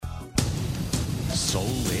Soul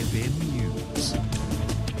FM News.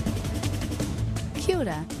 Kia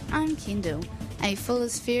ora, I'm Kendall. A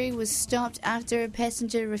Fuller's ferry was stopped after a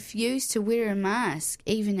passenger refused to wear a mask,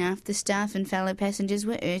 even after staff and fellow passengers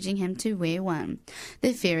were urging him to wear one.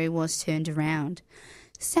 The ferry was turned around.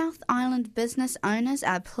 South Island business owners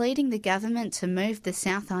are pleading the government to move the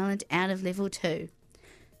South Island out of Level 2.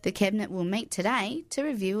 The Cabinet will meet today to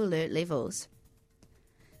review alert levels.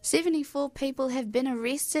 74 people have been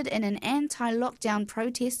arrested in an anti-lockdown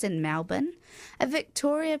protest in Melbourne. A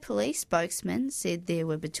Victoria police spokesman said there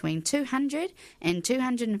were between 200 and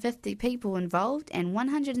 250 people involved and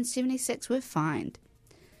 176 were fined.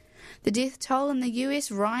 The death toll in the US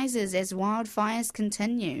rises as wildfires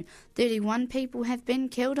continue. 31 people have been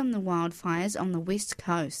killed in the wildfires on the west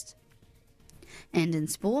coast. And in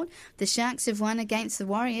sport, the Sharks have won against the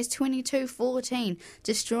Warriors 22-14,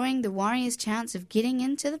 destroying the Warriors' chance of getting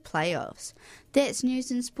into the playoffs. That's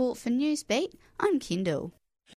news and sport for Newsbeat. I'm Kendall.